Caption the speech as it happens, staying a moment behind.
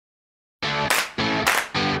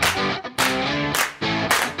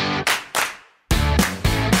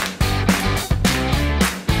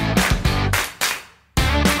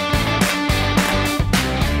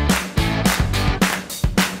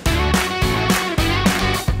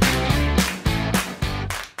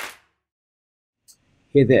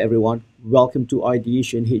Hey there everyone, welcome to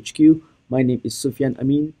Ideation HQ. My name is Sufyan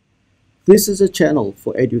Amin. This is a channel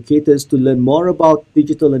for educators to learn more about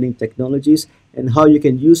digital learning technologies and how you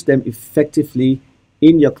can use them effectively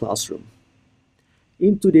in your classroom.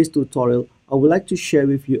 In today's tutorial, I would like to share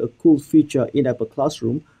with you a cool feature in Apple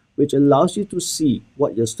Classroom which allows you to see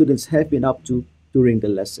what your students have been up to during the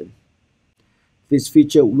lesson. This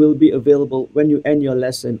feature will be available when you end your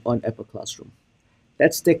lesson on Apple Classroom.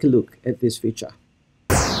 Let's take a look at this feature.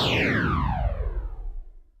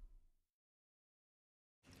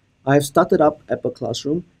 I have started up Apple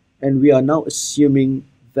Classroom and we are now assuming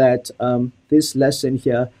that this lesson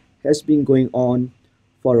here has been going on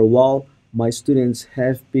for a while. My students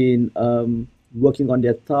have been working on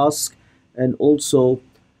their task and also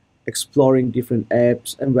exploring different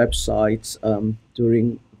apps and websites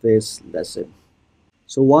during this lesson.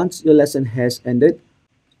 So once your lesson has ended,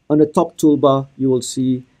 on the top toolbar you will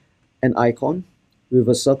see an icon with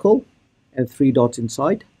a circle and 3 dots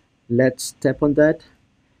inside. Let's tap on that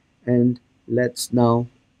and let's now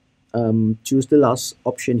choose the last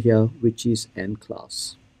option here, which is End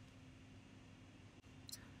Class.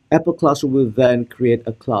 Apple Classroom will then create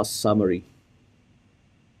a class summary.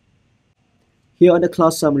 Here on the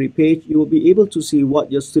class summary page, you will be able to see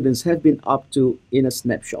what your students have been up to in a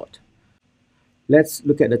snapshot. Let's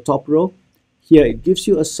look at the top row. Here it gives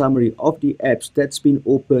you a summary of the apps that's been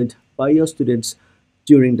opened by your students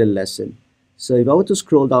during the lesson. So if I were to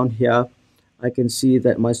scroll down here, I can see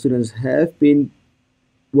that my students have been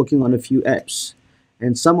working on a few apps,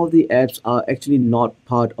 and some of the apps are actually not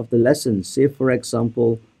part of the lesson. Say for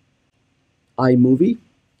example, iMovie,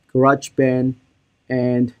 GarageBand,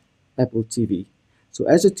 and Apple TV. So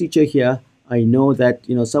as a teacher here, I know that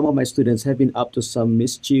some of my students have been up to some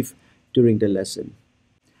mischief during the lesson.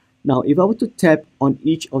 Now, if I were to tap on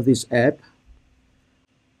each of these apps,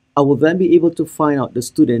 I will then be able to find out the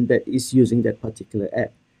student that is using that particular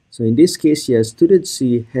app. So in this case here, student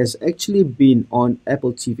C has actually been on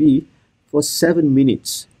Apple TV for 7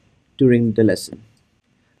 minutes during the lesson.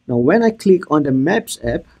 Now, when I click on the Maps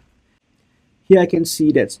app, here I can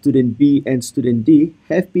see that student B and student D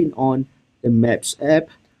have been on the Maps app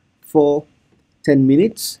for 10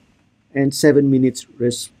 minutes and 7 minutes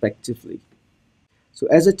respectively. So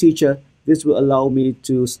as a teacher, this will allow me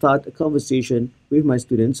to start a conversation with my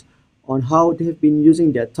students on how they have been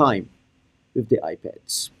using their time with their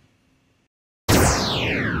iPads.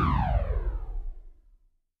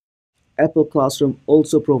 Apple Classroom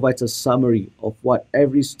also provides a summary of what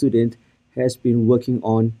every student has been working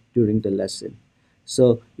on during the lesson.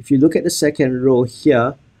 So if you look at the second row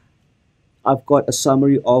here, I've got a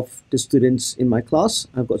summary of the students in my class.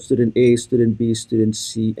 I've got student A, student B, student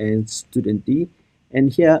C, and student D.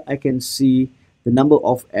 And here I can see the number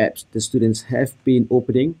of apps the students have been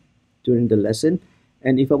opening during the lesson.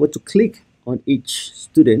 And if I were to click on each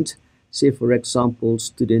student, say for example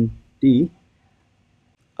student D,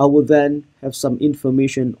 I will then have some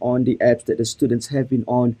information on the apps that the students have been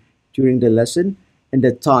on during the lesson and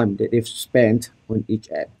the time that they've spent on each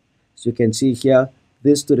app. So you can see here,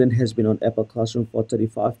 this student has been on Apple Classroom for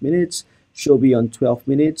 35 minutes, Shobi on 12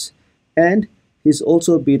 minutes, and he's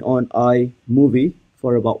also been on iMovie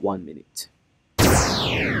for about 1 minute.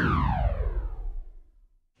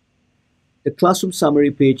 The classroom summary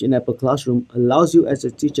page in Apple Classroom allows you as a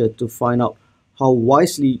teacher to find out how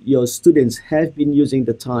wisely your students have been using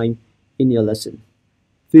the time in your lesson.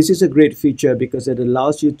 This is a great feature because it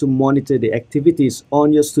allows you to monitor the activities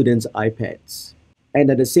on your students' iPads and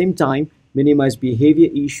at the same time minimize behavior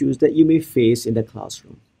issues that you may face in the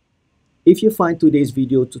classroom. If you find today's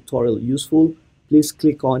video tutorial useful, please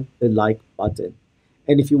click on the like button.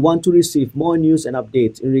 And if you want to receive more news and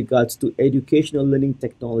updates in regards to educational learning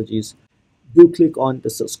technologies, do click on the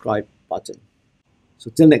subscribe button. So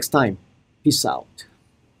till next time, peace out.